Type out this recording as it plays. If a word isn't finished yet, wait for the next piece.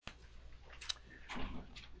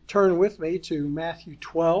turn with me to Matthew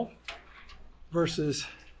 12, verses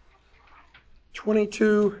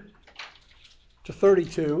 22 to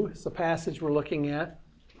 32. It's the passage we're looking at.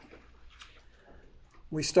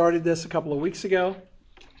 We started this a couple of weeks ago,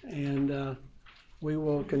 and we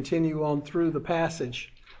will continue on through the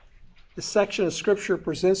passage. This section of Scripture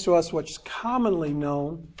presents to us what's commonly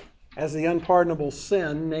known as the unpardonable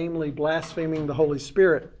sin, namely blaspheming the Holy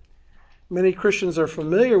Spirit. Many Christians are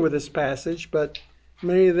familiar with this passage, but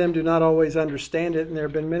many of them do not always understand it, and there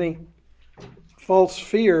have been many false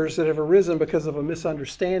fears that have arisen because of a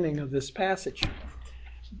misunderstanding of this passage.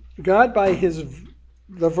 God, by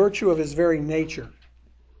the virtue of his very nature,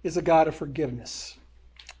 is a God of forgiveness.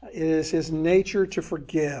 It is his nature to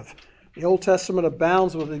forgive. The Old Testament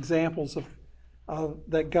abounds with examples of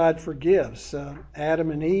that God forgives. Adam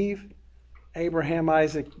and Eve, Abraham,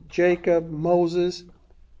 Isaac, Jacob, Moses,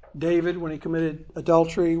 David when he committed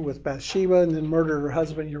adultery with Bathsheba and then murdered her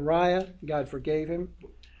husband Uriah. God forgave him.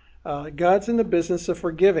 God's in the business of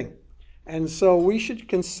forgiving. And so we should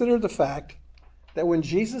consider the fact that when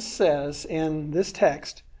Jesus says in this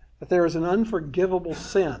text that there is an unforgivable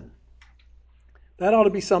sin, that ought to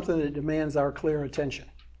be something that demands our clear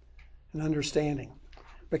attention and understanding.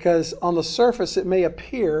 Because on the surface it may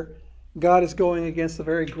appear God is going against the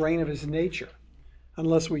very grain of his nature,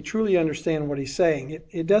 unless we truly understand what he's saying.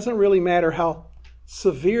 It doesn't really matter how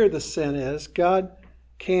severe the sin is, God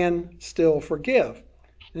can still forgive.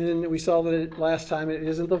 And we saw that last time it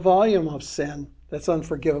isn't the volume of sin that's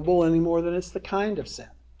unforgivable any more than it's the kind of sin.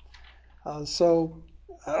 So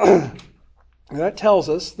that tells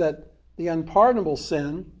us that the unpardonable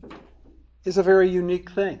sin is a very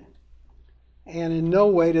unique thing. And in no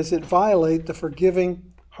way does it violate the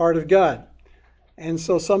forgiving heart of God. And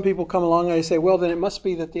so some people come along and they say, well, then it must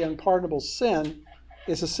be that the unpardonable sin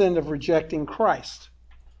is a sin of rejecting Christ.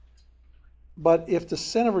 But if the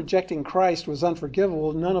sin of rejecting Christ was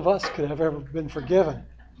unforgivable, none of us could have ever been forgiven.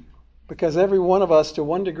 Because every one of us, to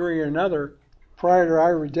one degree or another, prior to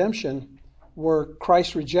our redemption, were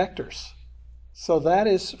Christ rejectors. So that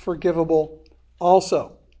is forgivable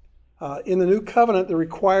also. In the new covenant, the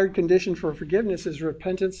required condition for forgiveness is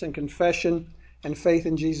repentance and confession and faith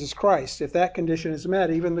in Jesus Christ. If that condition is met,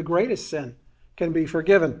 even the greatest sin can be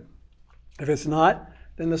forgiven. If it's not,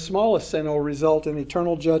 then the smallest sin will result in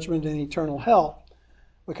eternal judgment and eternal hell,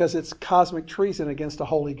 because it's cosmic treason against a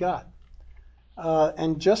holy God.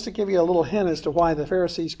 And just to give you a little hint as to why the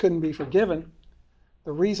Pharisees couldn't be forgiven,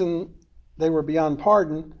 the reason they were beyond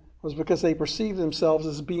pardon was because they perceived themselves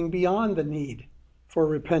as being beyond the need for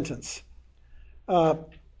repentance.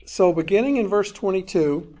 So beginning in verse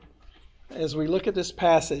 22, as we look at this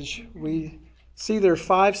passage, we see there are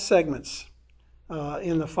 5 segments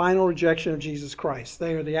in the final rejection of Jesus Christ.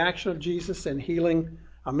 They are the action of Jesus in healing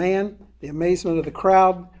a man, the amazement of the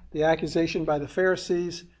crowd, the accusation by the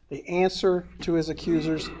Pharisees, the answer to his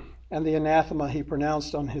accusers, and the anathema he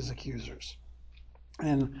pronounced on his accusers.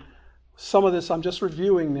 And some of this I'm just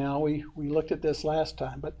reviewing now. We looked at this last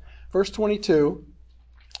time. But verse 22,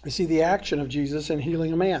 we see the action of Jesus in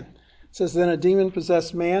healing a man. It says, then a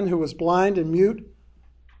demon-possessed man who was blind and mute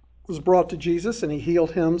was brought to Jesus, and he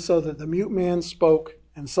healed him so that the mute man spoke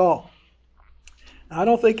and saw. Now, I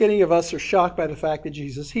don't think any of us are shocked by the fact that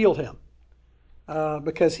Jesus healed him,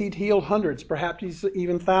 because he'd healed hundreds, perhaps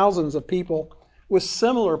even thousands of people with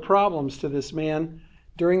similar problems to this man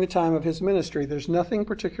during the time of his ministry. There's nothing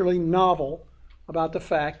particularly novel about the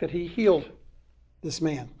fact that he healed this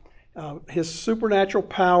man. His supernatural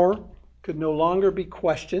power could no longer be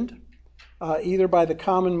questioned, either by the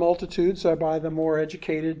common multitudes or by the more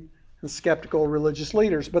educated and skeptical religious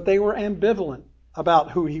leaders. But they were ambivalent about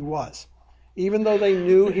who he was. Even though they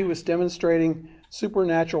knew he was demonstrating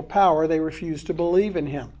supernatural power, they refused to believe in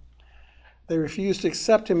him. They refused to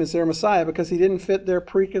accept him as their Messiah because he didn't fit their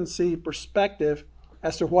preconceived perspective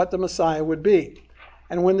as to what the Messiah would be.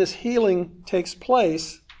 And when this healing takes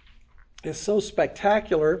place, it's so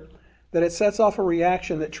spectacular that it sets off a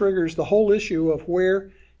reaction that triggers the whole issue of where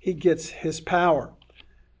he gets his power.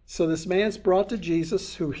 So this man's brought to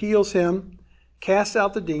Jesus, who heals him, casts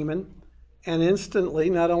out the demon, and instantly,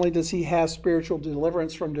 not only does he have spiritual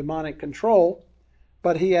deliverance from demonic control,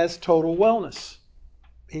 but he has total wellness.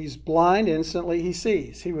 He's blind, instantly he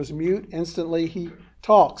sees. He was mute, instantly he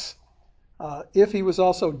talks. If he was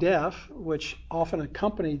also deaf, which often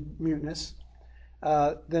accompanied muteness,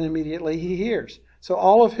 then immediately he hears. So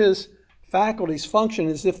all of his faculties function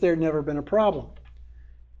as if there had never been a problem.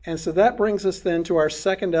 And so that brings us then to our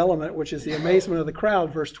second element, which is the amazement of the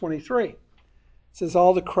crowd, verse 23. It says,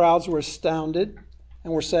 all the crowds were astounded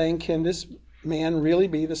and were saying, can this man really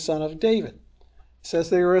be the son of David? It says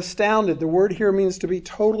they were astounded. The word here means to be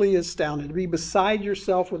totally astounded, to be beside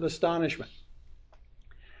yourself with astonishment.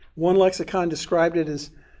 One lexicon described it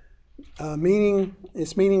as meaning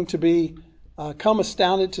to be come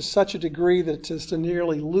astounded to such a degree that it is to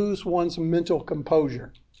nearly lose one's mental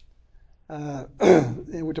composure.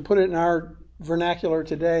 To put it in our vernacular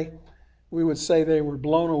today, we would say they were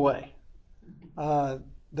blown away.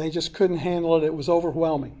 They just couldn't handle it. It was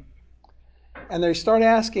overwhelming. And they start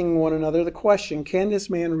asking one another the question, can this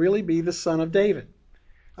man really be the son of David?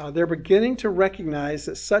 They're beginning to recognize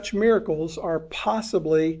that such miracles are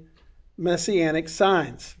possibly messianic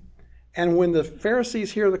signs. And when the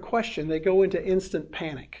Pharisees hear the question, they go into instant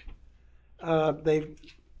panic.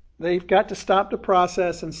 They've got to stop the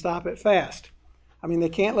process and stop it fast. I mean, they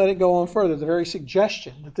can't let it go on further. The very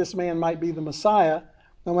suggestion that this man might be the Messiah,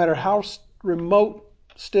 no matter how remote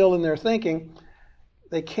still in their thinking,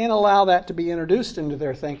 they can't allow that to be introduced into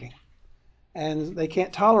their thinking. And they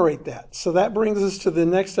can't tolerate that. So that brings us to the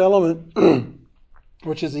next element,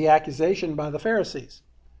 which is the accusation by the Pharisees.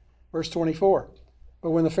 Verse 24.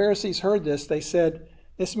 But when the Pharisees heard this, they said,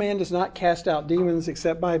 this man does not cast out demons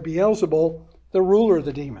except by Beelzebul, the ruler of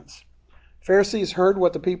the demons. Pharisees heard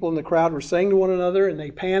what the people in the crowd were saying to one another, and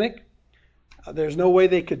they panicked. There's no way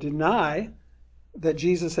they could deny that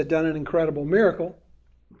Jesus had done an incredible miracle.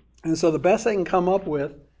 And so the best they can come up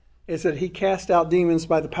with is that he cast out demons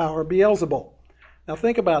by the power of Beelzebul. Now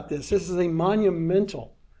think about this. This is a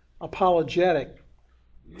monumental apologetic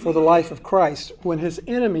for the life of Christ when his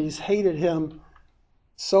enemies hated him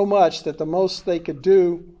so much that the most they could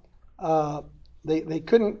do, they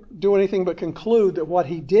couldn't do anything but conclude that what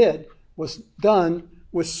he did was done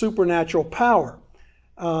with supernatural power.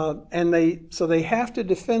 So they have to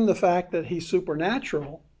defend the fact that he's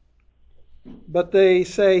supernatural, but they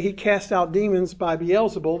say he cast out demons by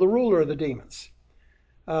Beelzebul, the ruler of the demons.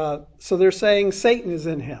 So they're saying Satan is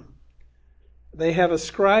in him. They have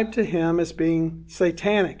ascribed to him as being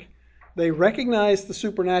satanic. They recognize the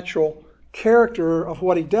supernatural character of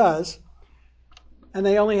what he does, and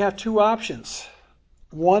they only have two options.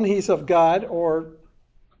 One, he's of God, or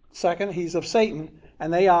second, he's of Satan,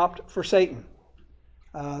 and they opt for Satan.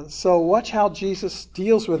 So watch how Jesus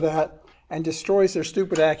deals with that and destroys their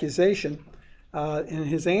stupid accusation in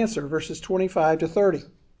his answer, verses 25 to 30.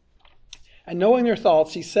 And knowing their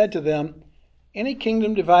thoughts, he said to them, any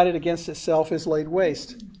kingdom divided against itself is laid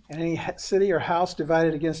waste, and any city or house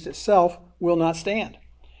divided against itself will not stand.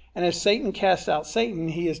 And if Satan cast out Satan,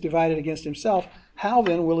 he is divided against himself. How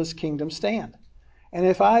then will his kingdom stand? And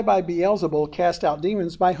if I by Beelzebul cast out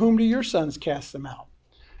demons, by whom do your sons cast them out?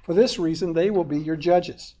 For this reason they will be your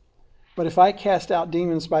judges. But if I cast out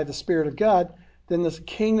demons by the Spirit of God, then the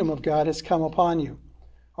kingdom of God has come upon you.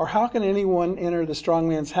 Or how can anyone enter the strong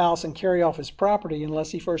man's house and carry off his property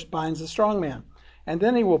unless he first binds the strong man? And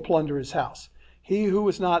then he will plunder his house. He who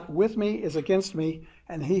is not with me is against me,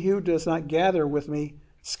 and he who does not gather with me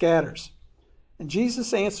scatters. And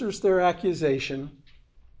Jesus answers their accusation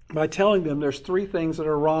by telling them there's three things that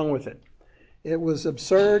are wrong with it. It was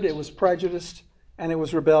absurd, it was prejudiced, and it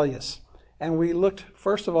was rebellious. And we looked,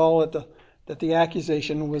 first of all, at that the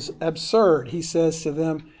accusation was absurd. He says to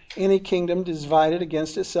them, any kingdom divided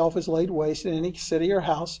against itself is laid waste, and any city or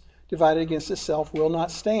house divided against itself will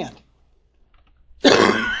not stand.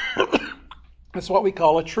 That's what we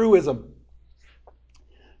call a truism.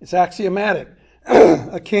 It's axiomatic.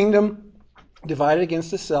 A kingdom divided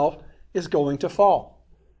against itself is going to fall.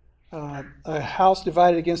 A house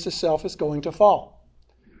divided against itself is going to fall.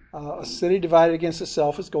 A city divided against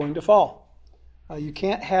itself is going to fall. You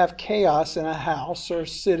can't have chaos in a house or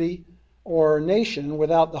city or nation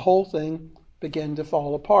without the whole thing begin to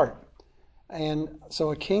fall apart. And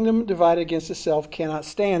so a kingdom divided against itself cannot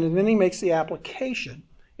stand. And then he makes the application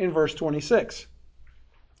in verse 26.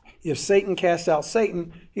 If Satan casts out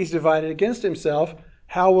Satan, he's divided against himself.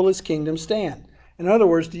 How will his kingdom stand? In other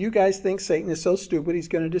words, do you guys think Satan is so stupid he's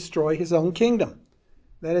going to destroy his own kingdom?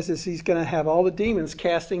 That is, he's going to have all the demons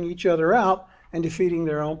casting each other out and defeating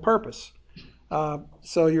their own purpose.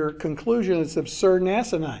 So your conclusion is absurd and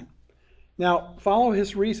asinine. Now, follow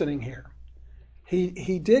his reasoning here.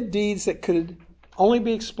 He did deeds that could only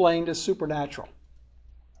be explained as supernatural.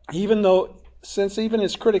 Since even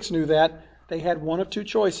his critics knew that, they had one of two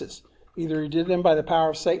choices. Either he did them by the power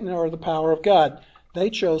of Satan or the power of God. They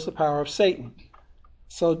chose the power of Satan.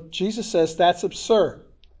 So Jesus says that's absurd.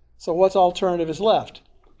 So what alternative is left?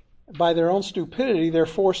 By their own stupidity, they're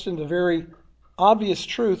forced into the very obvious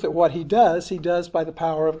truth that what he does by the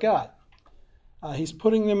power of God. He's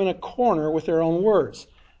putting them in a corner with their own words.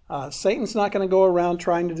 Satan's not going to go around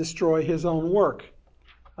trying to destroy his own work.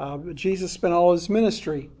 But Jesus spent all his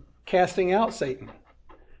ministry casting out Satan.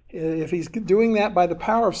 If he's doing that by the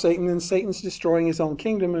power of Satan, then Satan's destroying his own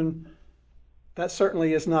kingdom, and that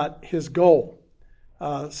certainly is not his goal.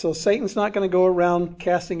 So Satan's not going to go around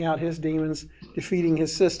casting out his demons, defeating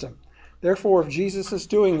his system. Therefore, if Jesus is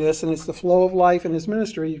doing this and it's the flow of life in his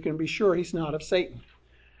ministry, you can be sure he's not of Satan.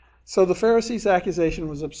 So the Pharisees' accusation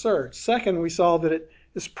was absurd. Second, we saw that it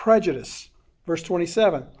is prejudice. Verse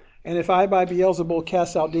 27, and if I by Beelzebul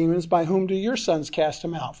cast out demons, by whom do your sons cast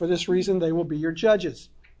them out? For this reason they will be your judges.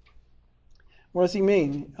 What does he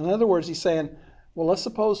mean? In other words, he's saying, well, let's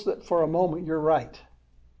suppose that for a moment you're right.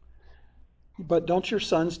 But don't your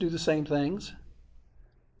sons do the same things?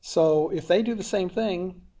 So if they do the same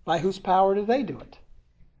thing, by whose power do they do it?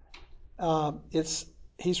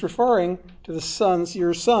 He's referring to the sons.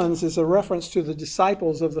 Your sons is a reference to the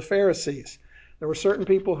disciples of the Pharisees. There were certain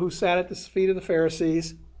people who sat at the feet of the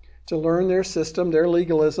Pharisees to learn their system, their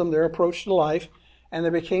legalism, their approach to life, and they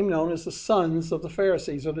became known as the sons of the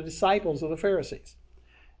Pharisees, or the disciples of the Pharisees.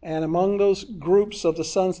 And among those groups of the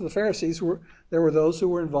sons of the Pharisees, there were those who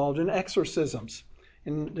were involved in exorcisms.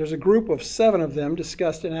 And there's a group of 7 of them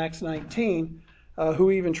discussed in Acts 19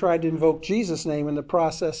 who even tried to invoke Jesus' name in the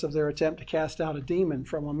process of their attempt to cast out a demon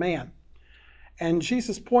from a man. And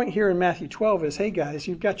Jesus' point here in Matthew 12 is, hey guys,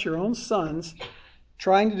 you've got your own sons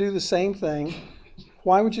trying to do the same thing.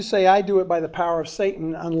 Why would you say I do it by the power of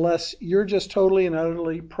Satan unless you're just totally and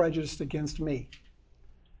utterly prejudiced against me?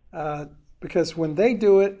 Because when they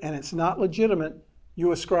do it and it's not legitimate,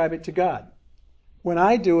 you ascribe it to God. When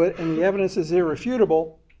I do it and the evidence is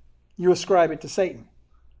irrefutable, you ascribe it to Satan.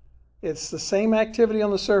 It's the same activity on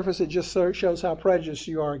the surface, it just shows how prejudiced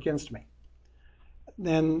you are against me.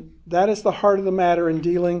 And that is the heart of the matter in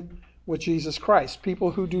dealing with Jesus Christ. People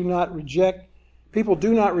do not reject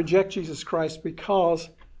Jesus Christ because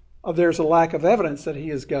there's a lack of evidence that he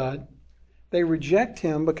is God. They reject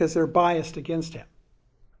him because they're biased against him.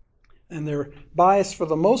 And they're biased for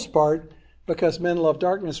the most part because men love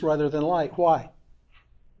darkness rather than light. Why?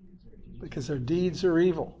 Because their deeds are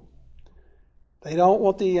evil. They don't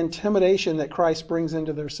want the intimidation that Christ brings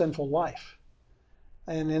into their sinful life.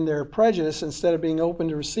 And in their prejudice, instead of being open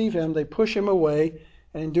to receive him, they push him away.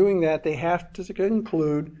 And in doing that, they have to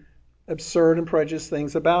conclude absurd and prejudiced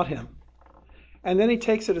things about him. And then he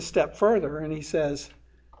takes it a step further and he says,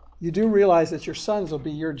 you do realize that your sons will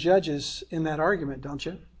be your judges in that argument, don't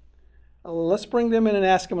you? Let's bring them in and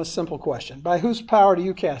ask them a simple question. By whose power do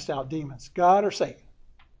you cast out demons, God or Satan?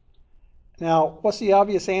 Now, what's the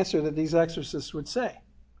obvious answer that these exorcists would say?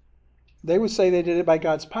 They would say they did it by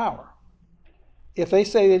God's power. If they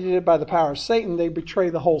say they did it by the power of Satan, they betray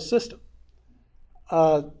the whole system.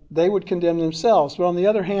 They would condemn themselves. But on the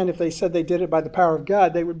other hand, if they said they did it by the power of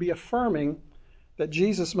God, they would be affirming that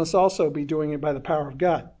Jesus must also be doing it by the power of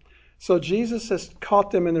God. So Jesus has caught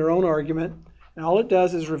them in their own argument, and all it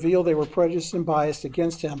does is reveal they were prejudiced and biased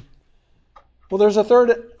against him. Well, there's a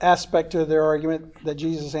third aspect to their argument that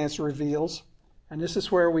Jesus' answer reveals, and this is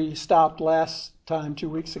where we stopped last time 2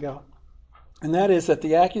 weeks ago, and that is that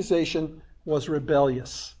the accusation was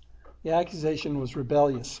rebellious. The accusation was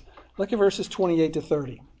rebellious. Look at verses 28 to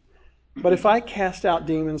 30. But if I cast out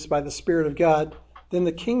demons by the Spirit of God, then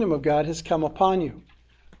the kingdom of God has come upon you.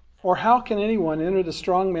 Or how can anyone enter the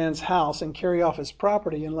strong man's house and carry off his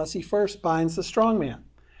property unless he first binds the strong man?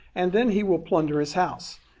 And then he will plunder his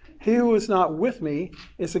house. He who is not with me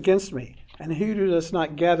is against me, and he who does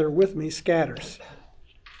not gather with me scatters.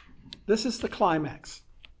 This is the climax.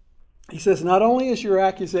 He says, not only is your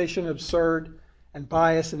accusation absurd and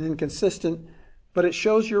biased and inconsistent, but it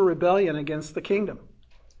shows your rebellion against the kingdom.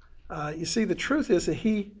 You see, the truth is that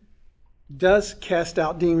he does cast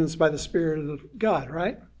out demons by the Spirit of God,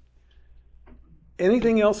 right?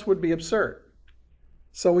 Anything else would be absurd.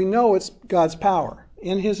 So we know it's God's power.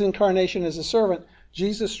 In his incarnation as a servant,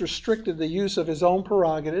 Jesus restricted the use of his own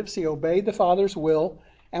prerogatives. He obeyed the Father's will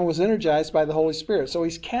and was energized by the Holy Spirit. So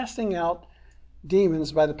he's casting out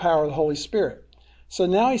demons by the power of the Holy Spirit. So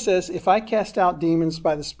now he says, if I cast out demons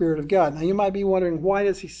by the Spirit of God. Now you might be wondering, why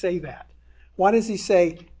does he say that? Why does he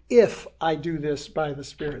say, if I do this by the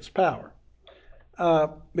Spirit's power?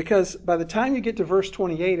 Because by the time you get to verse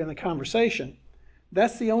 28 in the conversation,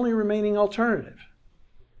 that's the only remaining alternative.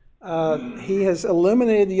 He has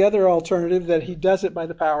eliminated the other alternative that he does it by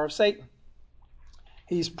the power of Satan.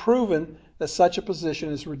 He's proven that such a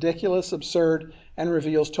position is ridiculous, absurd, and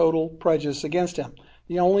reveals total prejudice against him.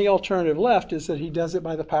 The only alternative left is that he does it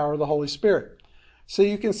by the power of the Holy Spirit. So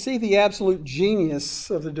you can see the absolute genius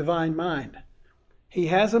of the divine mind. He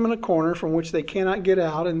has them in a corner from which they cannot get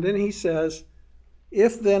out, and then he says,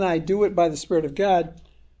 if then I do it by the Spirit of God,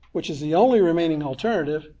 which is the only remaining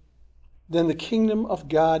alternative, then the kingdom of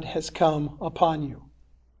God has come upon you.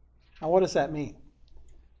 Now, what does that mean?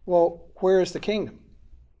 Well, where is the kingdom?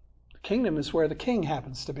 The kingdom is where the king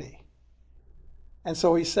happens to be. And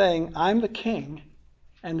so he's saying, I'm the king,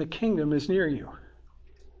 and the kingdom is near you.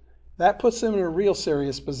 That puts them in a real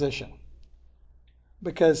serious position,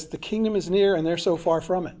 because the kingdom is near and they're so far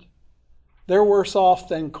from it. They're worse off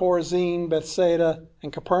than Chorazin, Bethsaida,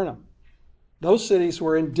 and Capernaum. Those cities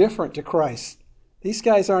were indifferent to Christ. These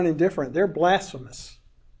guys aren't indifferent. They're blasphemous.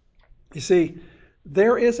 You see,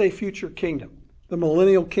 there is a future kingdom, the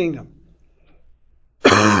millennial kingdom.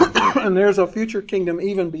 And there's a future kingdom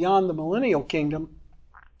even beyond the millennial kingdom,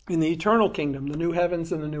 in the eternal kingdom, the new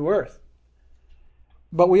heavens and the new earth.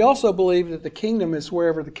 But we also believe that the kingdom is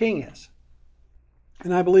wherever the king is.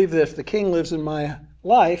 And I believe that if the king lives in my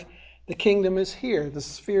life, the kingdom is here, the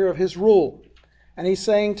sphere of his rule. And he's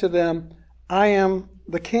saying to them, I am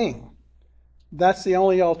the king. That's the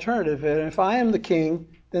only alternative. And if I am the king,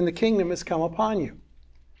 then the kingdom has come upon you.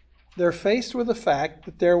 They're faced with the fact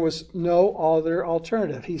that there was no other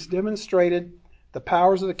alternative. He's demonstrated the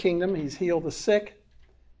powers of the kingdom. He's healed the sick.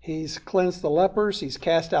 He's cleansed the lepers. He's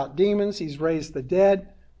cast out demons. He's raised the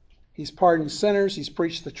dead. He's pardoned sinners. He's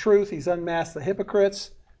preached the truth. He's unmasked the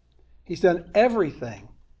hypocrites. He's done everything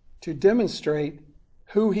to demonstrate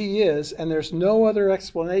who he is, and there's no other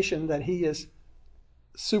explanation that he is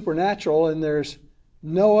supernatural, and there's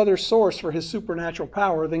no other source for his supernatural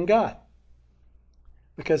power than God,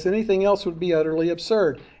 because anything else would be utterly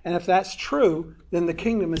absurd. And if that's true, then the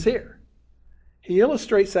kingdom is here. He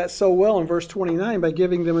illustrates that so well in verse 29 by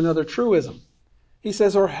giving them another truism. He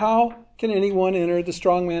says, or how can anyone enter the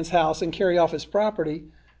strong man's house and carry off his property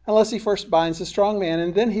unless he first binds the strong man,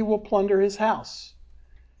 and then he will plunder his house?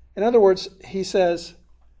 In other words, he says,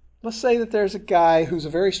 let's say that there's a guy who's a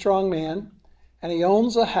very strong man, and he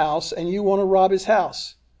owns a house, and you want to rob his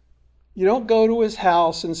house. You don't go to his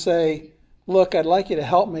house and say, look, I'd like you to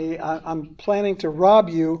help me. I'm planning to rob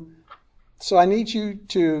you, so I need you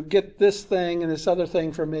to get this thing and this other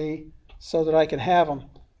thing for me so that I can have them.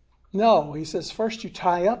 No, he says, first you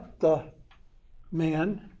tie up the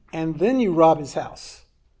man, and then you rob his house.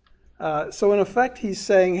 So in effect, he's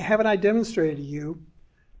saying, haven't I demonstrated to you,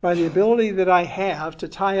 by the ability that I have to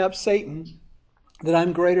tie up Satan, that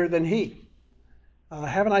I'm greater than he?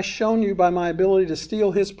 Haven't I shown you by my ability to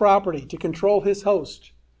steal his property, to control his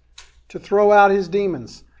host, to throw out his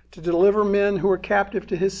demons, to deliver men who are captive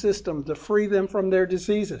to his system, to free them from their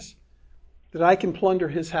diseases, that I can plunder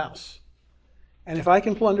his house? And if I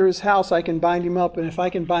can plunder his house, I can bind him up, and if I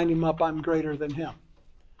can bind him up, I'm greater than him.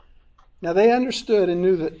 Now they understood and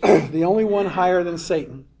knew that the only one higher than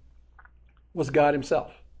Satan was God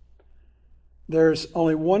himself. There's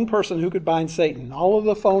only one person who could bind Satan. All of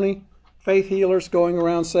the phony faith healers going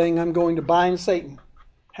around saying, I'm going to bind Satan,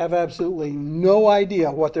 have absolutely no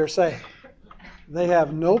idea what they're saying. They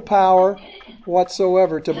have no power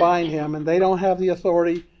whatsoever to bind him, and they don't have the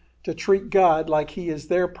authority to treat God like he is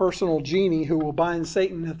their personal genie who will bind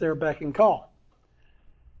Satan at their beck and call.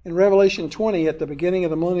 In Revelation 20, at the beginning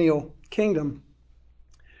of the millennial kingdom,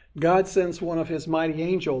 God sends one of his mighty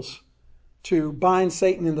angels to bind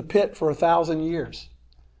Satan in the pit for 1,000 years.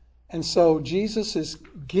 And so Jesus is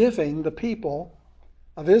giving the people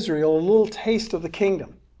of Israel a little taste of the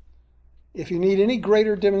kingdom. If you need any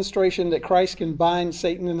greater demonstration that Christ can bind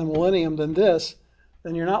Satan in the millennium than this,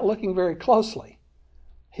 then you're not looking very closely.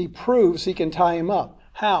 He proves he can tie him up.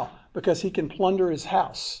 How? Because he can plunder his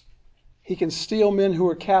house. He can steal men who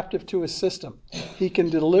are captive to his system. He can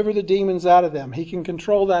deliver the demons out of them. He can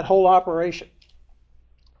control that whole operation.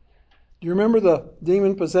 Do you remember the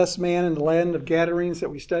demon-possessed man in the land of Gadarenes that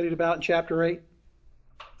we studied about in chapter 8?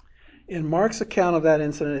 In Mark's account of that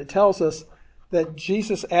incident, it tells us that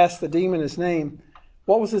Jesus asked the demon his name.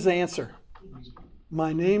 What was his answer?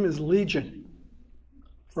 My name is Legion,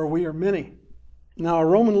 for we are many. Now, a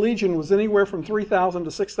Roman legion was anywhere from 3,000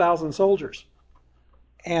 to 6,000 soldiers.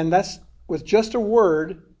 And that's with just a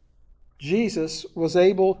word, Jesus was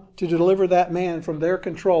able to deliver that man from their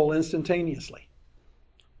control instantaneously.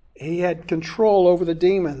 He had control over the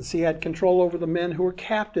demons. He had control over the men who were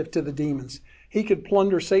captive to the demons. He could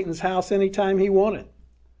plunder Satan's house anytime he wanted.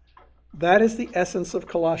 That is the essence of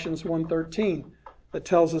Colossians 1:13, that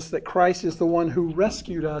tells us that Christ is the one who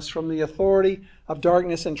rescued us from the authority of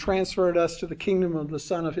darkness and transferred us to the kingdom of the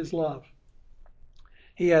Son of his love.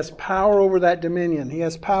 He has power over that dominion. He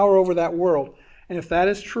has power over that world. And if that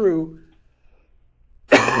is true,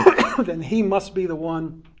 then he must be the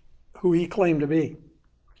one who he claimed to be.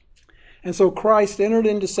 And so Christ entered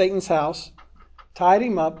into Satan's house, tied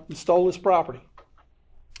him up, and stole his property.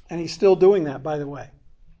 And he's still doing that, by the way.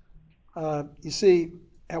 You see,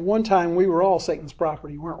 At one time, we were all Satan's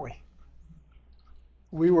property, weren't we?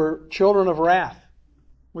 We were children of wrath.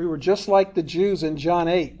 We were just like the Jews in John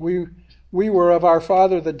 8. We were of our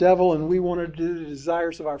father, the devil, and we wanted to do the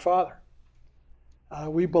desires of our father.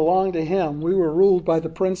 We belonged to him. We were ruled by the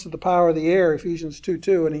prince of the power of the air, Ephesians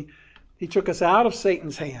 2:2, and he took us out of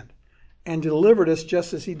Satan's hand and delivered us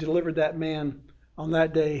just as he delivered that man on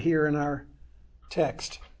that day here in our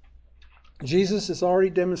text. Jesus has already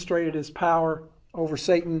demonstrated his power over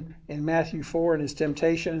Satan in Matthew 4 and his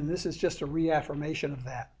temptation, and this is just a reaffirmation of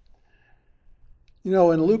that. You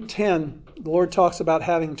know, in Luke 10, the Lord talks about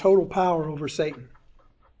having total power over Satan.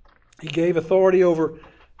 He gave authority over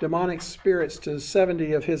demonic spirits to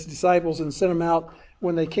 70 of his disciples and sent them out.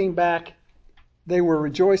 When they came back, they were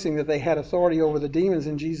rejoicing that they had authority over the demons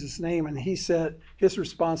in Jesus' name, and he said, his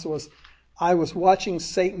response was, "I was watching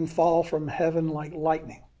Satan fall from heaven like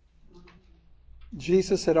lightning."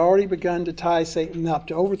 Jesus had already begun to tie Satan up,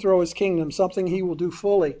 to overthrow his kingdom, something he will do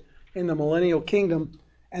fully in the millennial kingdom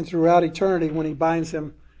and throughout eternity when he binds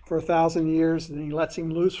him for 1,000 years, and he lets him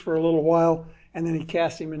loose for a little while, and then he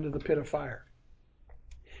casts him into the pit of fire.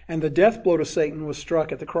 And the death blow to Satan was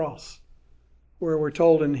struck at the cross, where we're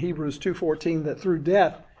told in Hebrews 2:14 that through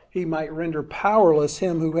death he might render powerless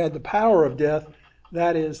him who had the power of death,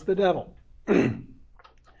 that is, the devil.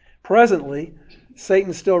 Presently,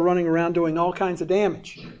 Satan's still running around doing all kinds of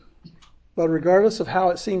damage. But regardless of how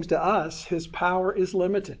it seems to us, his power is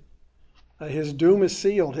limited. His doom is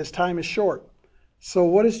sealed. His time is short. So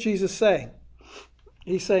what is Jesus saying?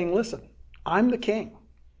 He's saying, listen, I'm the king.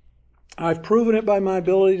 I've proven it by my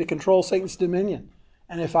ability to control Satan's dominion.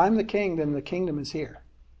 And if I'm the king, then the kingdom is here.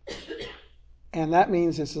 And that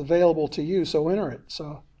means it's available to you, so enter it.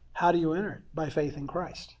 So how do you enter it? By faith in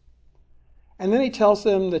Christ. And then he tells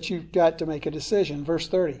them that you've got to make a decision. Verse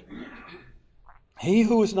 30. He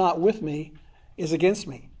who is not with me is against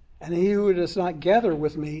me, and he who does not gather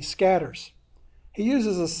with me scatters. He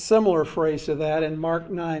uses a similar phrase to that in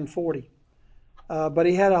Mark 9:40. But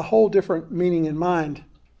he had a whole different meaning in mind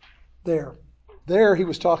there. There he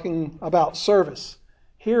was talking about service.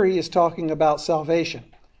 Here he is talking about salvation.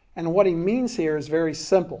 And what he means here is very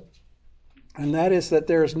simple. And that is that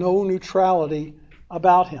there is no neutrality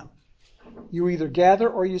about him. You either gather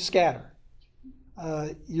or you scatter.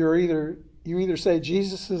 You either say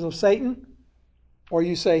Jesus is of Satan or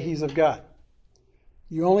you say he's of God.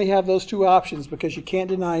 You only have those two options because you can't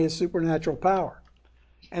deny his supernatural power.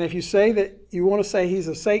 And if you say that you want to say he's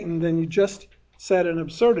of Satan, then you just said an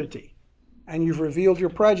absurdity. And you've revealed your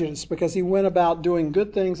prejudice because he went about doing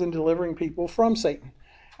good things and delivering people from Satan.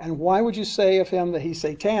 And why would you say of him that he's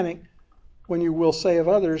satanic when you will say of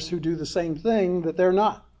others who do the same thing that they're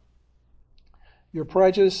not? You're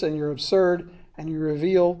prejudiced and you're absurd, and you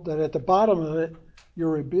reveal that at the bottom of it,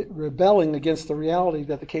 you're rebelling against the reality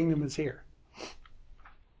that the kingdom is here.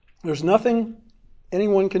 There's nothing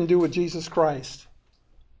anyone can do with Jesus Christ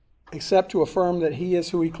except to affirm that he is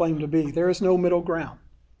who he claimed to be. There is no middle ground.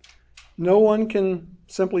 No one can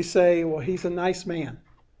simply say, well, he's a nice man,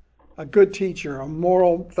 a good teacher, a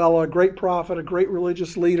moral fellow, a great prophet, a great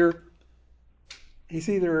religious leader. He's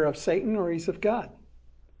either of Satan or he's of God.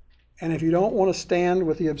 And if you don't want to stand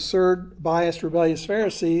with the absurd, biased, rebellious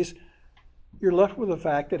Pharisees, you're left with the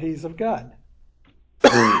fact that he's of God.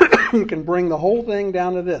 You can bring the whole thing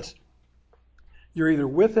down to this. You're either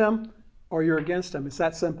with him or you're against him. It's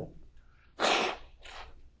that simple.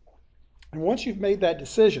 And once you've made that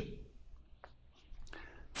decision,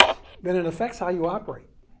 then it affects how you operate.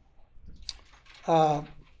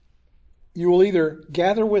 You will either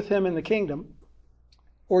gather with him in the kingdom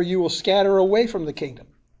or you will scatter away from the kingdom.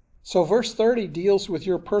 So verse 30 deals with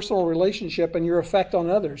your personal relationship and your effect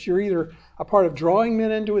on others. You're either a part of drawing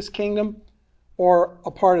men into his kingdom or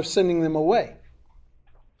a part of sending them away.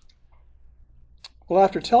 Well,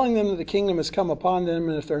 after telling them that the kingdom has come upon them,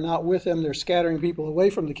 and if they're not with him, they're scattering people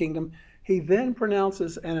away from the kingdom, he then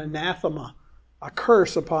pronounces an anathema, a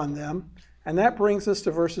curse upon them, and that brings us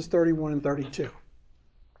to verses 31 and 32.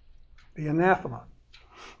 The anathema.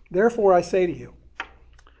 Therefore I say to you,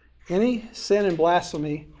 any sin and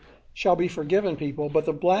blasphemy shall be forgiven people, but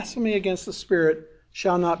the blasphemy against the Spirit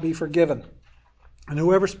shall not be forgiven. And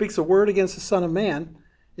whoever speaks a word against the Son of Man,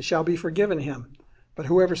 it shall be forgiven him. But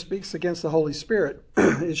whoever speaks against the Holy Spirit,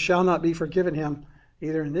 it shall not be forgiven him,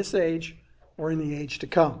 either in this age or in the age to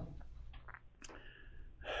come.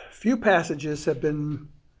 Few passages have been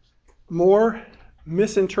more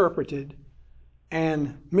misinterpreted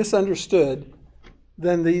and misunderstood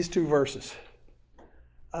than these two verses.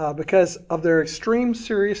 Because of their extreme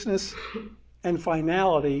seriousness and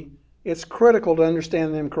finality, it's critical to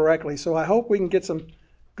understand them correctly. So I hope we can get some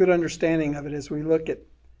good understanding of it as we look at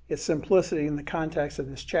its simplicity in the context of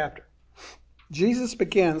this chapter. Jesus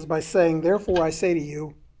begins by saying, "Therefore I say to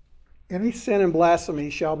you, any sin and blasphemy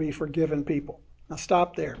shall be forgiven people." Now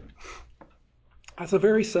stop there. That's a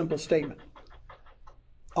very simple statement.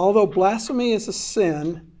 Although blasphemy is a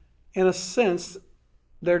sin, in a sense,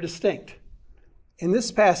 they're distinct. In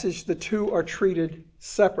this passage, the two are treated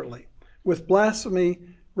separately, with blasphemy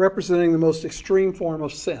representing the most extreme form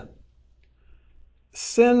of sin.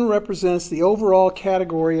 Sin represents the overall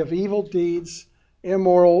category of evil deeds,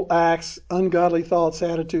 immoral acts, ungodly thoughts,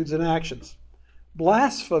 attitudes, and actions.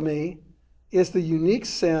 Blasphemy is the unique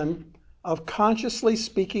sin of consciously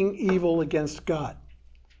speaking evil against God,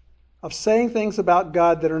 of saying things about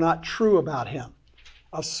God that are not true about Him,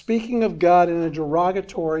 of speaking of God in a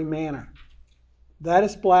derogatory manner. That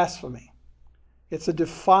is blasphemy. It's a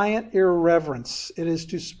defiant irreverence. It is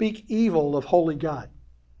to speak evil of holy God.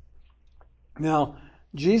 Now,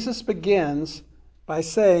 Jesus begins by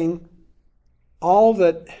saying all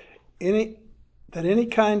that any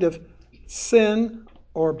kind of sin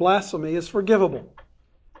or blasphemy is forgivable.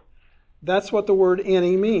 That's what the word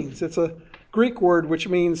any means. It's a Greek word which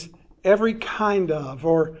means every kind of,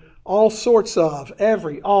 or all sorts of,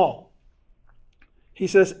 every, all. He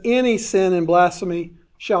says any sin and blasphemy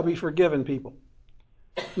shall be forgiven people.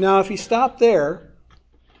 Now, if he stopped there,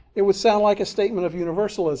 it would sound like a statement of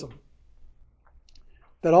universalism,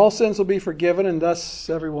 that all sins will be forgiven and thus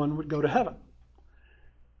everyone would go to heaven.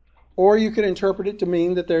 Or you could interpret it to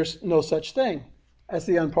mean that there's no such thing as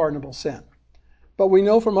the unpardonable sin. But we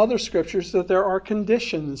know from other scriptures that there are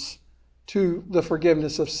conditions to the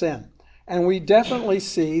forgiveness of sin. And we definitely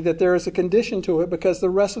see that there is a condition to it, because the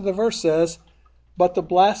rest of the verse says, "But the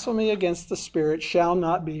blasphemy against the Spirit shall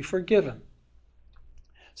not be forgiven."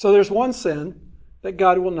 So there's one sin that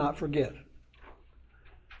God will not forgive.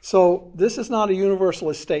 So this is not a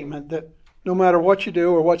universalist statement that no matter what you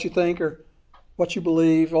do or what you think or what you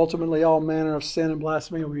believe, ultimately all manner of sin and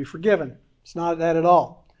blasphemy will be forgiven. It's not that at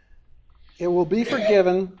all. It will be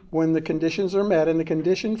forgiven when the conditions are met, and the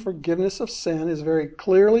condition forgiveness of sin is very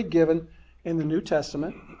clearly given in the New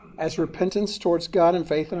Testament as repentance towards God and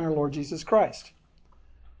faith in our Lord Jesus Christ.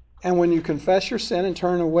 And when you confess your sin and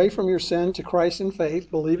turn away from your sin to Christ in faith,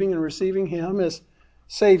 believing and receiving Him as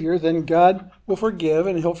Savior, then God will forgive,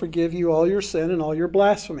 and He'll forgive you all your sin and all your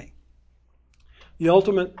blasphemy.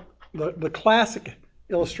 The classic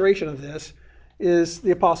illustration of this is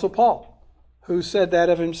the Apostle Paul, who said that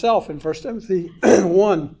of himself in 1 Timothy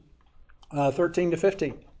 1, 13 to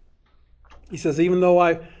 15. He says, "Even though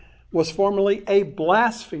I was formerly a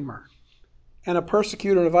blasphemer and a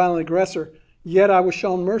persecutor and a violent aggressor, yet I was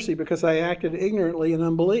shown mercy because I acted ignorantly in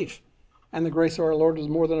unbelief. And the grace of our Lord was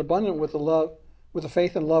more than abundant with the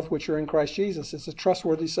faith and love which are in Christ Jesus." It's a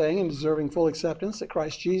trustworthy saying and deserving full acceptance that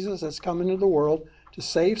Christ Jesus has come into the world to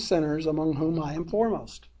save sinners, among whom I am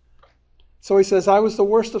foremost. So he says, I was the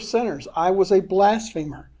worst of sinners. I was a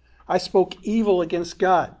blasphemer. I spoke evil against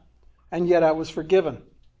God, and yet I was forgiven.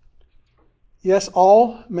 Yes,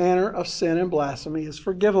 all manner of sin and blasphemy is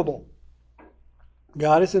forgivable.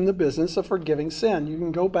 God is in the business of forgiving sin. You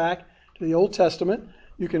can go back to the Old Testament.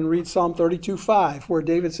 You can read Psalm 32:5, where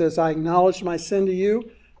David says, "I acknowledged my sin to you.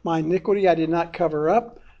 My iniquity I did not cover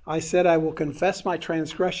up. I said, I will confess my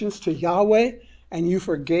transgressions to Yahweh, and you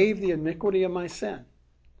forgave the iniquity of my sin."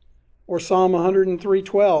 Or Psalm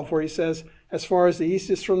 103:12, where he says, "As far as the east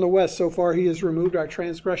is from the west, so far He has removed our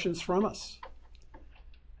transgressions from us."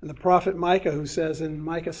 And the prophet Micah, who says in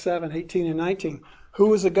Micah 7:18 and 19,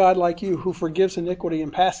 "Who is a God like you, who forgives iniquity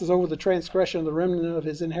and passes over the transgression of the remnant of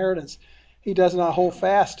His inheritance? He does not hold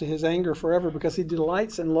fast to His anger forever, because He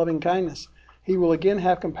delights in loving kindness. He will again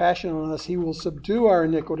have compassion on us. He will subdue our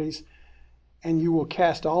iniquities, and you will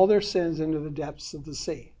cast all their sins into the depths of the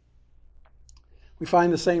sea." We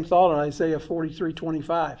find the same thought in Isaiah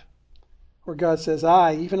 43:25, where God says,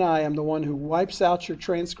 "I, even I, am the one who wipes out your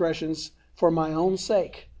transgressions for my own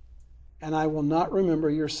sake, and I will not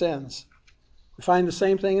remember your sins." We find the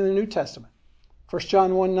same thing in the New Testament. 1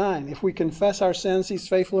 John 1:9, "If we confess our sins, He's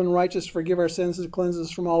faithful and righteous to forgive our sins and cleanse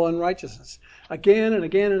us from all unrighteousness." Again and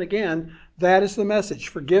again and again, that is the message.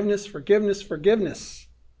 Forgiveness, forgiveness, forgiveness.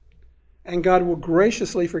 And God will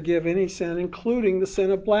graciously forgive any sin, including the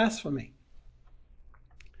sin of blasphemy.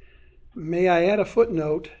 May I add a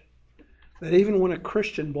footnote that even when a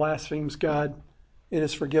Christian blasphemes God, it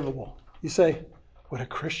is forgivable. You say, would a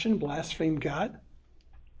Christian blaspheme God?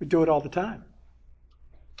 We do it all the time.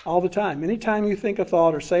 All the time. Anytime you think a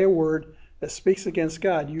thought or say a word that speaks against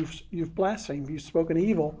God, you've blasphemed. You've spoken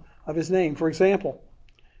evil of His name. For example,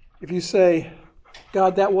 if you say,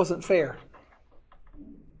 "God, that wasn't fair,"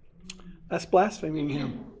 that's blaspheming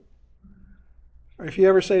Him. Or if you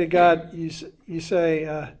ever say to God, you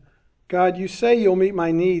say, God, you say you'll meet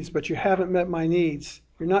my needs, but you haven't met my needs.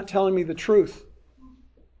 You're not telling me the truth.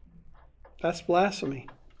 That's blasphemy.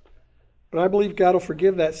 But I believe God will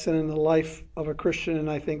forgive that sin in the life of a Christian, and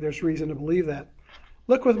I think there's reason to believe that.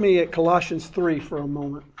 Look with me at Colossians 3 for a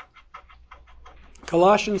moment.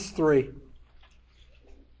 Colossians 3.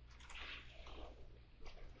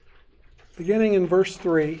 Beginning in verse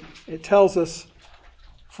 3, it tells us,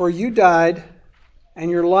 "For you died, and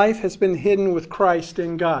your life has been hidden with Christ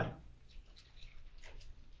in God."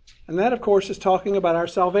 And that, of course, is talking about our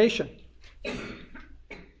salvation.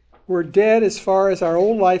 We're dead as far as our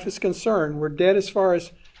old life is concerned. We're dead as far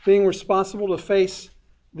as being responsible to face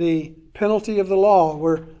the penalty of the law.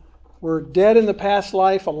 We're dead in the past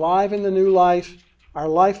life, alive in the new life. Our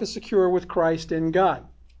life is secure with Christ in God.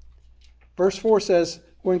 Verse 4 says,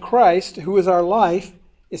 "When Christ, who is our life,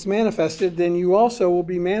 is manifested, then you also will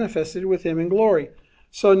be manifested with him in glory."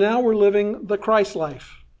 So now we're living the Christ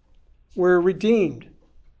life. We're redeemed.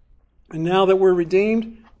 And now that we're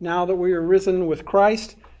redeemed, now that we are risen with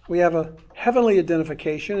Christ, we have a heavenly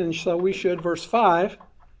identification, and so we should, verse 5,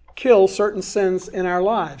 kill certain sins in our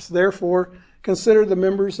lives. Therefore, consider the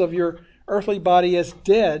members of your earthly body as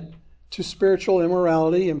dead to spiritual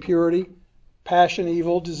immorality, impurity, passion,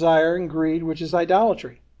 evil, desire, and greed, which is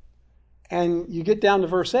idolatry. And you get down to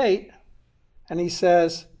verse 8, and he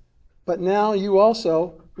says, "But now you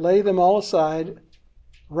also lay them all aside,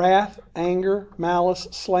 wrath, anger, malice,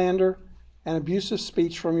 slander, and abusive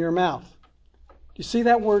speech from your mouth." Do you see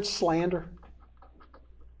that word slander?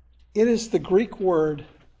 It is the Greek word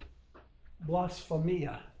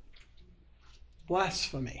blasphemia.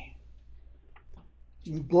 Blasphemy.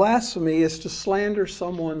 Blasphemy is to slander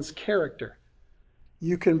someone's character.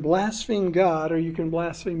 You can blaspheme God or you can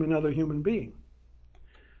blaspheme another human being.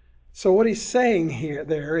 So what he's saying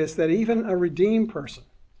there is that even a redeemed person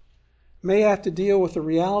may have to deal with the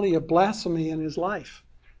reality of blasphemy in his life,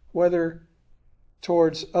 whether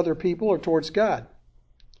towards other people or towards God.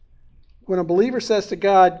 When a believer says to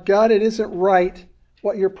God, "God, it isn't right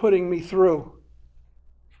what you're putting me through.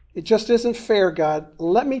 It just isn't fair, God.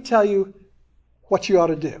 Let me tell you what you ought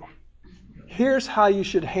to do. Here's how you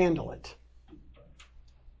should handle it."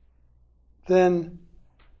 Then,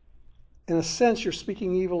 in a sense, you're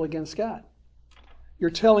speaking evil against God. You're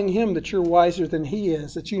telling him that you're wiser than he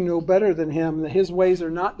is, that you know better than him, that his ways are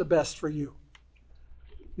not the best for you.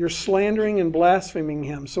 You're slandering and blaspheming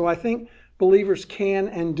him. So I think believers can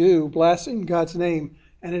and do blaspheme God's name,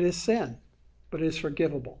 and it is sin, but it is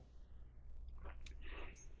forgivable.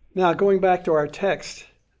 Now, going back to our text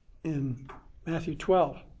in Matthew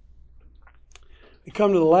 12, we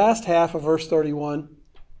come to the last half of verse 31,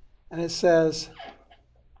 and it says,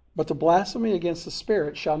 "But the blasphemy against the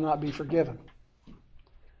Spirit shall not be forgiven."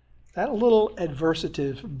 That little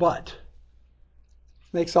adversative, "but,"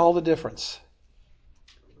 makes all the difference.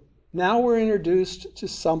 Now we're introduced to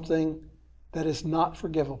something that is not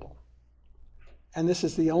forgivable. And this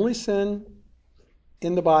is the only sin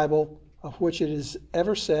in the Bible of which it is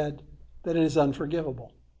ever said that it is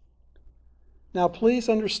unforgivable. Now please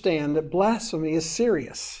understand that blasphemy is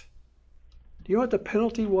serious. Do you know what the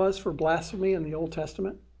penalty was for blasphemy in the Old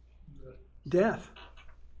Testament? Death.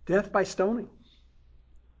 Death by stoning.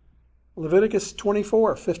 Leviticus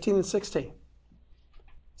 24, 15 and 16.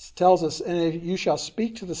 It tells us, "And you shall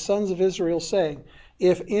speak to the sons of Israel, saying,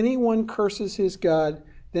 if anyone curses his God,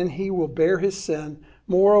 then he will bear his sin.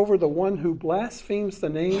 Moreover, the one who blasphemes the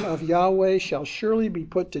name of Yahweh shall surely be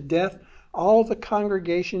put to death. All the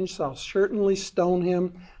congregation shall certainly stone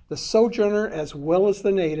him. The sojourner as well as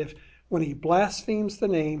the native, when he blasphemes the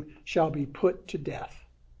name, shall be put to death."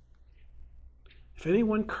 If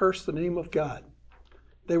anyone cursed the name of God,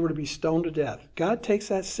 they were to be stoned to death. God takes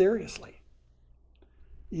that seriously.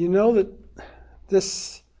 You know that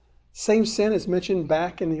this same sin is mentioned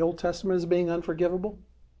back in the Old Testament as being unforgivable?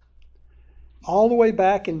 All the way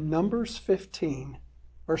back in Numbers 15,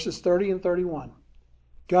 verses 30 and 31.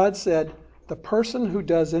 God said, "The person who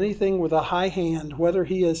does anything with a high hand, whether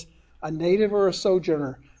he is a native or a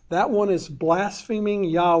sojourner, that one is blaspheming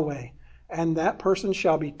Yahweh, and that person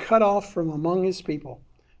shall be cut off from among his people.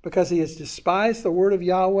 Because he has despised the word of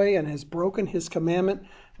Yahweh and has broken his commandment,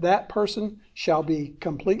 that person shall be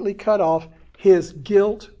completely cut off. His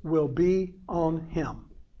guilt will be on him."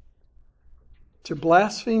 To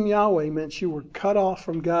blaspheme Yahweh meant you were cut off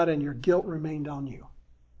from God and your guilt remained on you.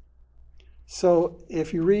 So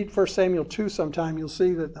if you read 1 Samuel 2 sometime, you'll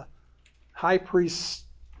see that the high priest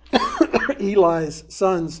Eli's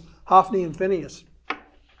sons, Hophni and Phinehas,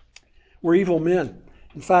 were evil men.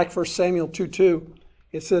 In fact, 1 Samuel 2:2,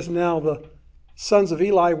 it says, "Now the sons of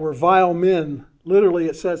Eli were vile men Literally,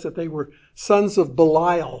 it says that they were sons of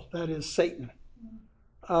Belial, that is Satan.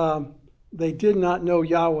 They did not know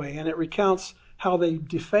Yahweh, and it recounts how they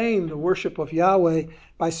defamed the worship of Yahweh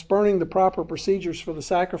by spurning the proper procedures for the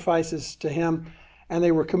sacrifices to him, and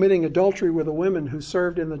they were committing adultery with the women who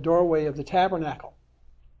served in the doorway of the tabernacle.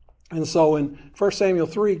 And so in 1 Samuel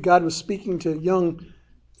 3, God was speaking to young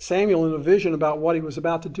Samuel in a vision about what he was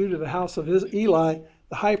about to do to the house of Eli,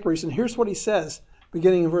 the high priest. And here's what he says,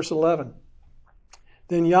 beginning in verse 11.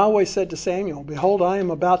 Then Yahweh said to Samuel, Behold, I am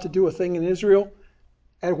about to do a thing in Israel,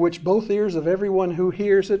 at which both ears of everyone who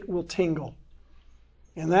hears it will tingle.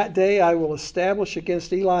 In that day I will establish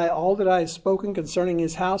against Eli all that I have spoken concerning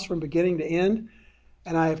his house from beginning to end.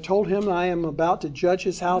 And I have told him I am about to judge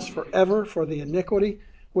his house forever for the iniquity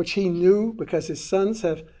which he knew, because his sons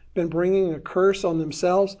have been bringing a curse on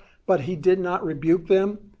themselves, but he did not rebuke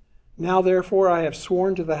them. Now therefore I have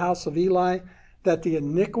sworn to the house of Eli that the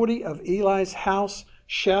iniquity of Eli's house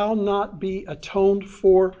shall not be atoned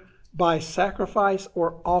for by sacrifice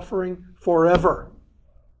or offering forever.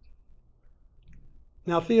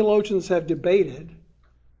 Now theologians have debated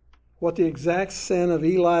what the exact sin of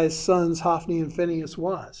Eli's sons, Hophni and Phinehas,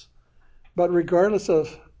 was. But regardless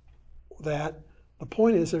of that, the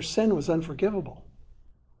point is their sin was unforgivable.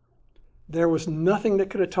 There was nothing that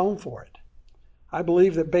could atone for it. I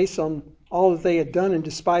believe that based on all that they had done in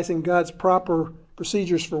despising God's proper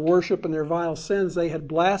procedures for worship and their vile sins, they had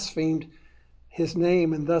blasphemed his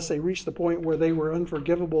name, and thus they reached the point where they were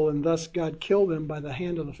unforgivable, and thus God killed them by the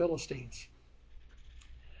hand of the Philistines.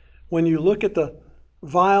 When you look at the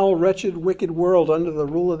vile, wretched, wicked world under the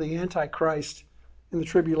rule of the Antichrist in the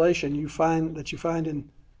tribulation, you find in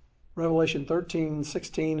Revelation 13,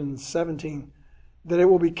 16, and 17, that it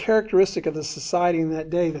will be characteristic of the society in that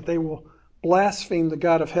day that they will blaspheme the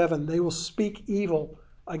God of heaven. They will speak evil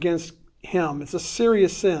against him. It's a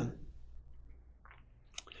serious sin.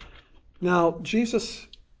 Now, Jesus,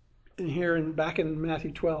 back in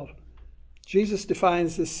Matthew 12, Jesus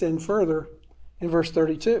defines this sin further in verse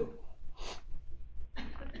 32.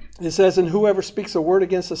 It says, And whoever speaks a word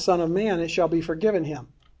against the Son of Man, it shall be forgiven him.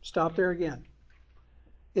 Stop there again.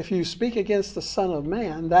 If you speak against the Son of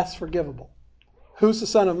Man, that's forgivable. Who's the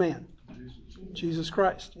Son of Man? Jesus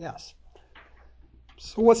Christ, yes.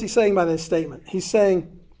 So what's he saying by this statement? He's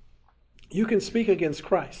saying you can speak against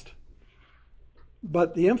Christ,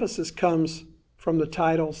 but the emphasis comes from the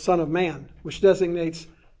title Son of Man, which designates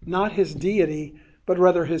not his deity, but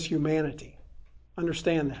rather his humanity.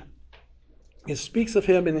 Understand that. It speaks of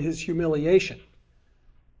him in his humiliation,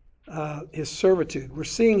 his servitude. We're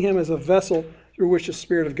seeing him as a vessel through which the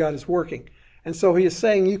Spirit of God is working. And so he is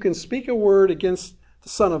saying you can speak a word against the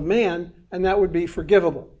Son of Man, and that would be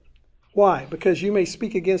forgivable. Why? Because you may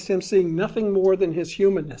speak against him seeing nothing more than his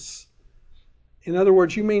humanness. In other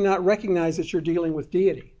words, you may not recognize that you're dealing with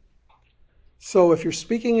deity. So if you're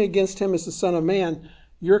speaking against him as the Son of Man,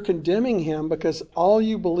 you're condemning him because all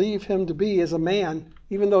you believe him to be is a man,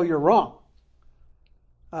 even though you're wrong.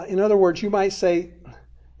 In other words, you might say,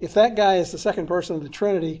 if that guy is the second person of the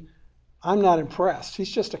Trinity, I'm not impressed.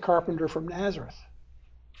 He's just a carpenter from Nazareth.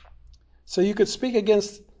 So you could speak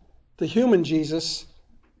against the human Jesus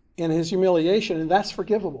in his humiliation, and that's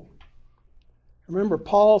forgivable. Remember,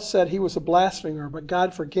 Paul said he was a blasphemer, but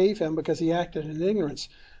God forgave him because he acted in ignorance.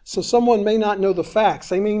 So someone may not know the facts.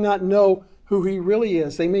 They may not know who he really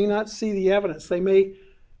is. They may not see the evidence. They may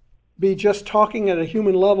be just talking at a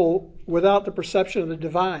human level without the perception of the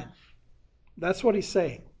divine. That's what he's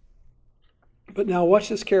saying. But now watch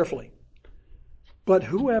this carefully. But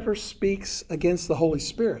whoever speaks against the Holy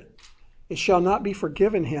Spirit, it shall not be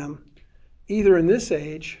forgiven him, either in this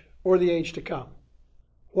age or the age to come.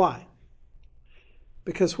 Why?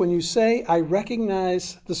 Because when you say, I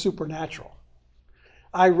recognize the supernatural,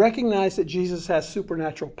 I recognize that Jesus has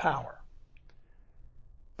supernatural power,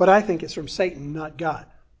 but I think it's from Satan, not God.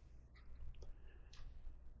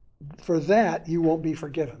 For that, you won't be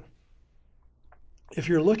forgiven. If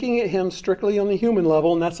you're looking at him strictly on the human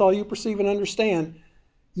level, and that's all you perceive and understand,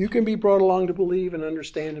 you can be brought along to believe and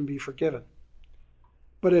understand and be forgiven.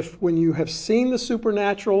 But if when you have seen the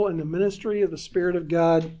supernatural and the ministry of the Spirit of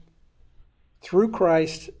God through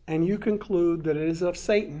Christ, and you conclude that it is of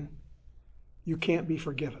Satan, you can't be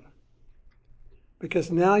forgiven.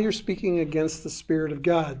 Because now you're speaking against the Spirit of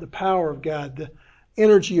God, the power of God, the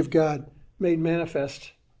energy of God made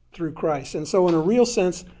manifest through Christ. And so in a real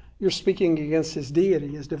sense, you're speaking against his deity,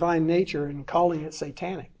 his divine nature, and calling it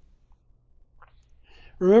satanic.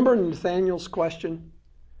 Remember Nathanael's question?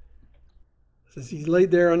 As he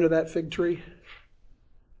laid there under that fig tree,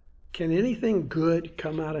 can anything good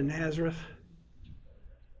come out of Nazareth?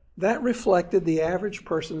 That reflected the average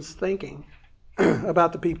person's thinking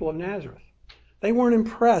about the people of Nazareth. They weren't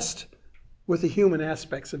impressed with the human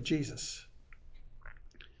aspects of Jesus.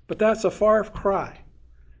 But that's a far cry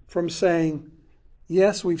from saying,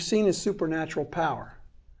 yes, we've seen his supernatural power.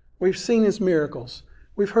 We've seen his miracles.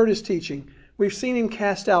 We've heard his teaching. We've seen him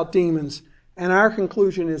cast out demons. And our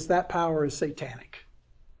conclusion is that power is satanic.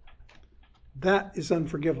 That is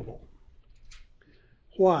unforgivable.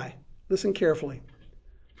 Why? Listen carefully.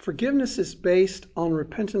 Forgiveness is based on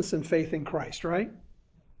repentance and faith in Christ, right?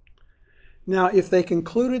 Now, if they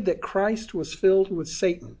concluded that Christ was filled with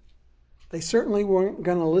Satan, they certainly weren't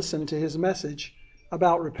going to listen to his message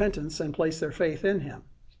about repentance and place their faith in him.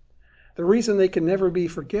 The reason they can never be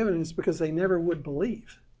forgiven is because they never would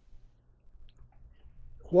believe.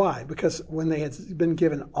 Why? Because when they had been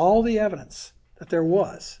given all the evidence that there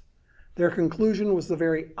was, their conclusion was the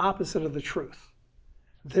very opposite of the truth.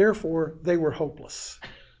 Therefore, they were hopeless.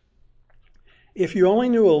 If you only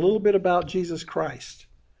knew a little bit about Jesus Christ,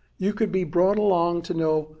 you could be brought along to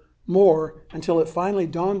know more until it finally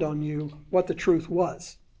dawned on you what the truth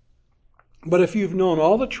was. But if you've known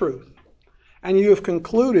all the truth and you have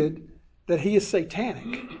concluded that he is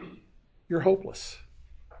satanic, you're hopeless.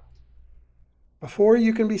 Before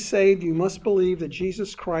you can be saved, you must believe that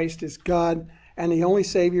Jesus Christ is God and the only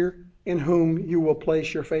Savior in whom you will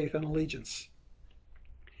place your faith and allegiance.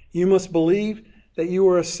 You must believe that you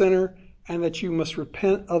are a sinner and that you must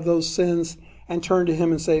repent of those sins and turn to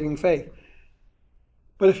him in saving faith.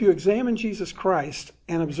 But if you examine Jesus Christ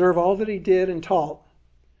and observe all that he did and taught,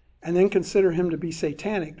 and then consider him to be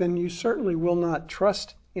satanic, then you certainly will not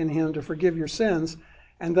trust in him to forgive your sins,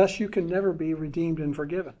 and thus you can never be redeemed and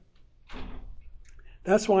forgiven.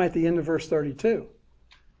 That's why at the end of verse 32,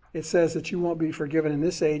 it says that you won't be forgiven in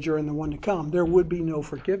this age or in the one to come. There would be no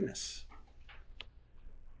forgiveness.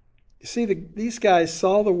 You see, these guys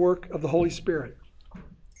saw the work of the Holy Spirit,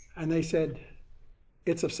 and they said,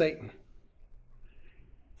 it's of Satan.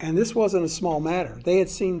 And this wasn't a small matter. They had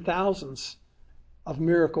seen thousands of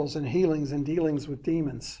miracles and healings and dealings with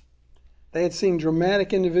demons. They had seen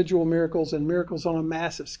dramatic individual miracles and miracles on a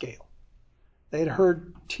massive scale. They had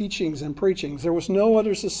heard teachings and preachings. There was no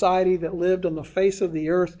other society that lived on the face of the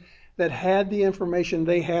earth that had the information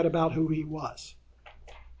they had about who he was.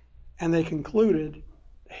 And they concluded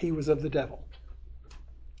he was of the devil.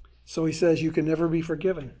 So he says you can never be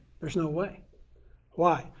forgiven. There's no way.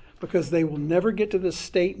 Why? Because they will never get to the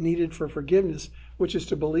state needed for forgiveness, which is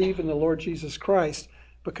to believe in the Lord Jesus Christ,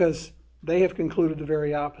 because they have concluded the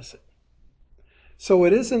very opposite. So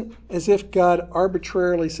it isn't as if God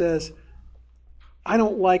arbitrarily says, I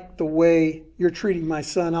don't like the way you're treating my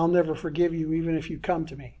son. I'll never forgive you even if you come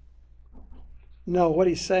to me. No, what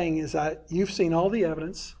he's saying is you've seen all the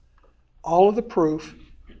evidence, all of the proof,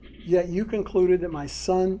 yet you concluded that my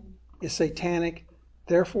son is satanic.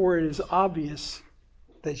 Therefore, it is obvious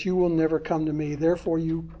that you will never come to me. Therefore,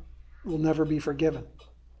 you will never be forgiven.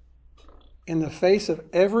 In the face of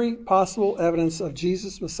every possible evidence of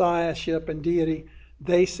Jesus' messiahship and deity,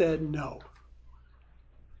 they said no.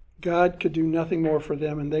 God could do nothing more for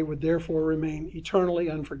them, and they would therefore remain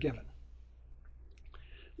eternally unforgiven.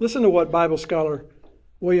 Listen to what Bible scholar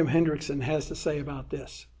William Hendrickson has to say about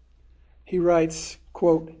this. He writes,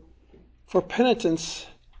 quote, for penitence,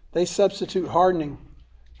 they substitute hardening.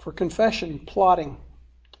 For confession, plotting.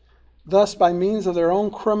 Thus, by means of their own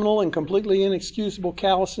criminal and completely inexcusable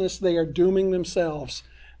callousness, they are dooming themselves.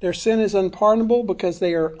 Their sin is unpardonable because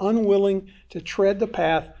they are unwilling to tread the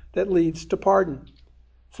path that leads to pardon.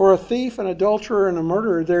 For a thief, an adulterer, and a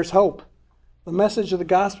murderer, there's hope. The message of the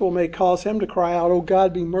gospel may cause him to cry out, "O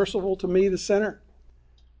God, be merciful to me, the sinner."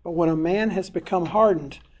 But when a man has become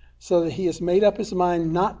hardened, so that he has made up his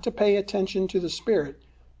mind not to pay attention to the Spirit,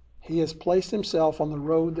 he has placed himself on the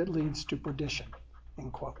road that leads to perdition.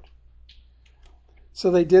 End quote. So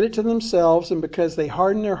they did it to themselves, and because they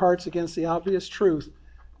hardened their hearts against the obvious truth,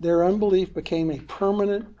 their unbelief became a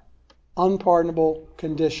permanent, unpardonable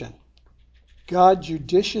condition. God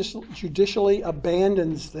judicially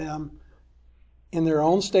abandons them in their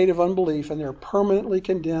own state of unbelief, and they're permanently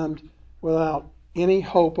condemned without any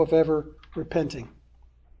hope of ever repenting.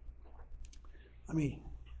 Let me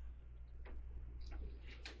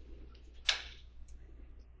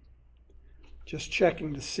just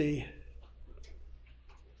checking to see.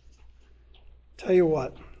 Tell you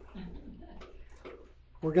what,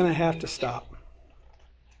 we're going to have to stop.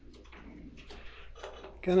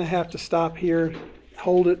 Going to have to stop here,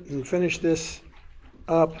 hold it, and finish this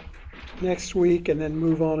up next week, and then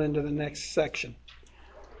move on into the next section.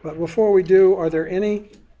 But before we do, are there any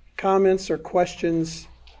comments or questions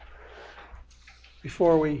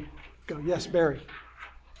before we go? Yes, Barry.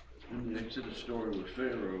 In the Exodus story with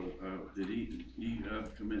Pharaoh, did he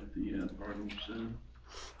commit the pardonable sin?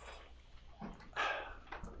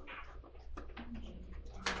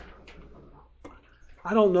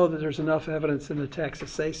 I don't know that there's enough evidence in the text to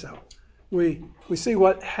say so. We see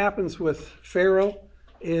what happens with Pharaoh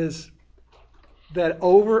is that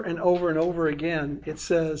over and over and over again it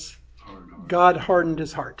says God hardened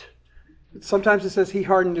his heart. Sometimes it says he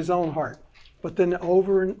hardened his own heart. But then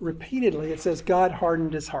over and repeatedly it says God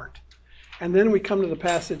hardened his heart. And then we come to the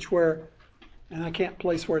passage where, and I can't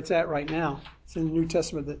place where it's at right now, it's in the New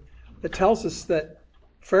Testament, that tells us that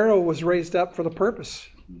Pharaoh was raised up for the purpose,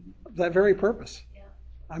 that very purpose.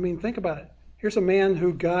 I mean, think about it. Here's a man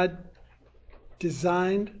who God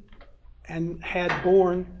designed and had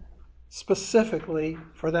born specifically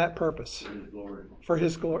for that purpose. For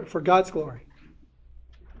his glory, for God's glory.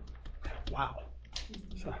 Wow.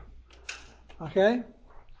 So, okay.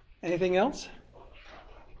 Anything else?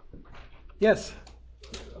 Yes.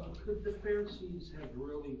 Could the Pharisees have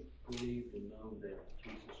really believed and known that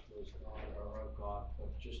Jesus was God or of God,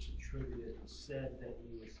 but just attributed and said that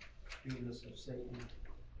he was Judas of Satan?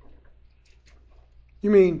 You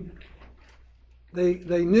mean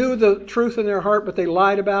they knew the truth in their heart, but they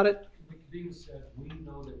lied about it? Nicodemus said, "We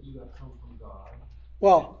know that you have come from God."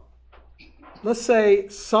 Well, let's say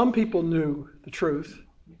some people knew the truth,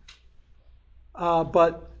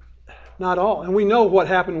 but not all. And we know what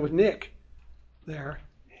happened with Nick there.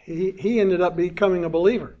 He ended up becoming a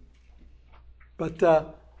believer. But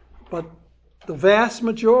the vast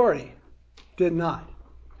majority did not.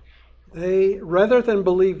 They, rather than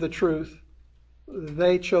believe the truth,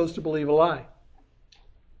 they chose to believe a lie.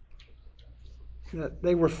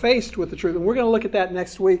 They were faced with the truth. And we're going to look at that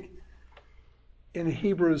next week in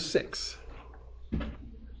Hebrews 6,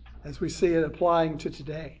 as we see it applying to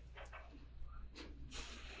today.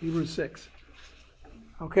 Hebrews 6.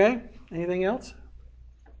 Okay? Anything else?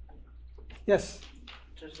 Yes?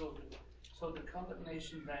 So the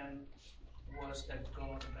condemnation then was that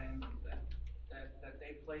God abandoned them, that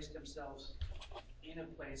they placed themselves in a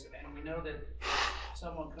place, and we know that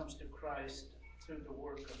someone comes to Christ through the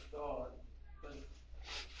work of God, but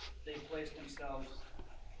they placed themselves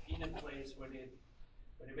in a place where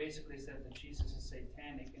they basically said that Jesus is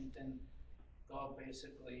satanic, and then God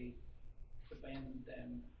basically abandoned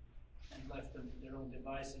them and left them to their own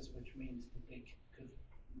devices, which means that they could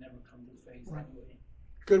never come to faith Right. anyway.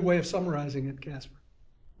 Good way of summarizing it, Casper.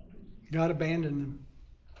 God abandoned them.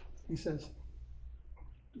 He says,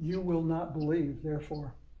 you will not believe,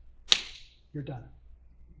 therefore you're done.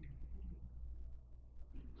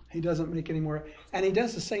 He doesn't make any more. And he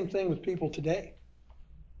does the same thing with people today.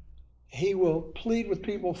 He will plead with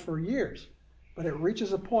people for years, but it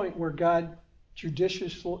reaches a point where God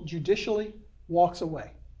judicially walks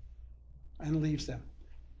away and leaves them.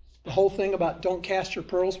 The whole thing about don't cast your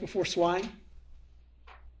pearls before swine,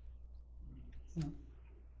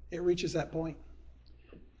 it reaches that point.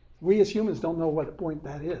 We as humans don't know what point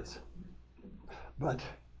that is, but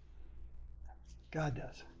God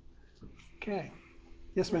does. Okay.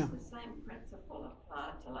 Yes, ma'am. Does the same principle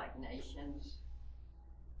apply to like nations?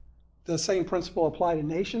 The same principle apply to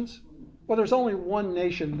nations? Well, there's only one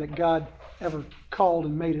nation that God ever called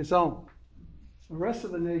and made his own. The rest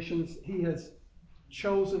of the nations he has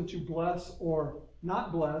chosen to bless or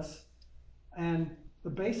not bless, and the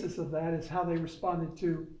basis of that is how they responded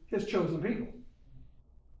to his chosen people.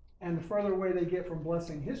 And the further away they get from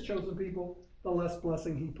blessing his chosen people, the less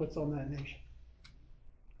blessing he puts on that nation.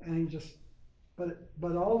 And he just,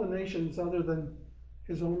 but all the nations other than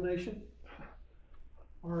his own nation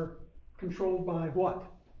are controlled by what?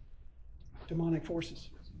 Demonic forces.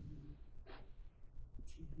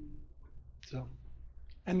 So,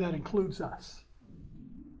 and that includes us.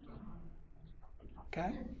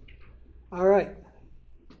 Okay? All right.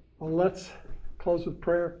 Well, let's close with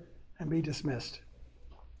prayer and be dismissed.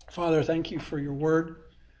 Father, thank you for your word.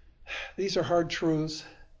 These are hard truths,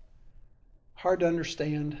 hard to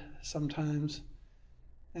understand sometimes.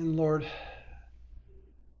 And Lord,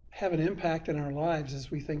 have an impact in our lives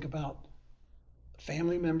as we think about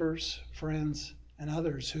family members, friends, and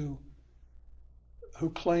others who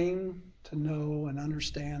claim to know and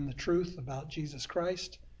understand the truth about Jesus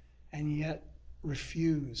Christ and yet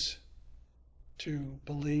refuse to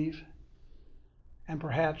believe and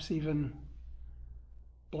perhaps even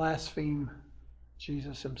blaspheme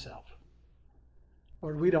Jesus himself.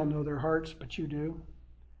 Lord, we don't know their hearts, but you do.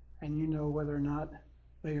 And you know whether or not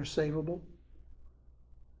they are savable.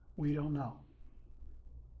 We don't know.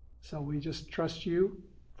 So we just trust you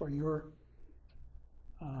for your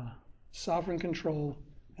sovereign control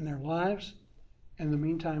in their lives In the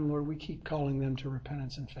meantime, Lord, we keep calling them to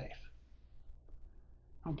repentance and faith.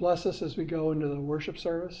 Now bless us as we go into the worship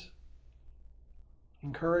service.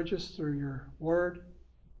 Encourage us through your word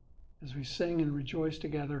as we sing and rejoice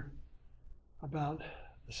together about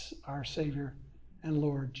our Savior and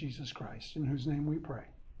Lord Jesus Christ, in whose name we pray.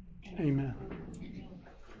 Amen.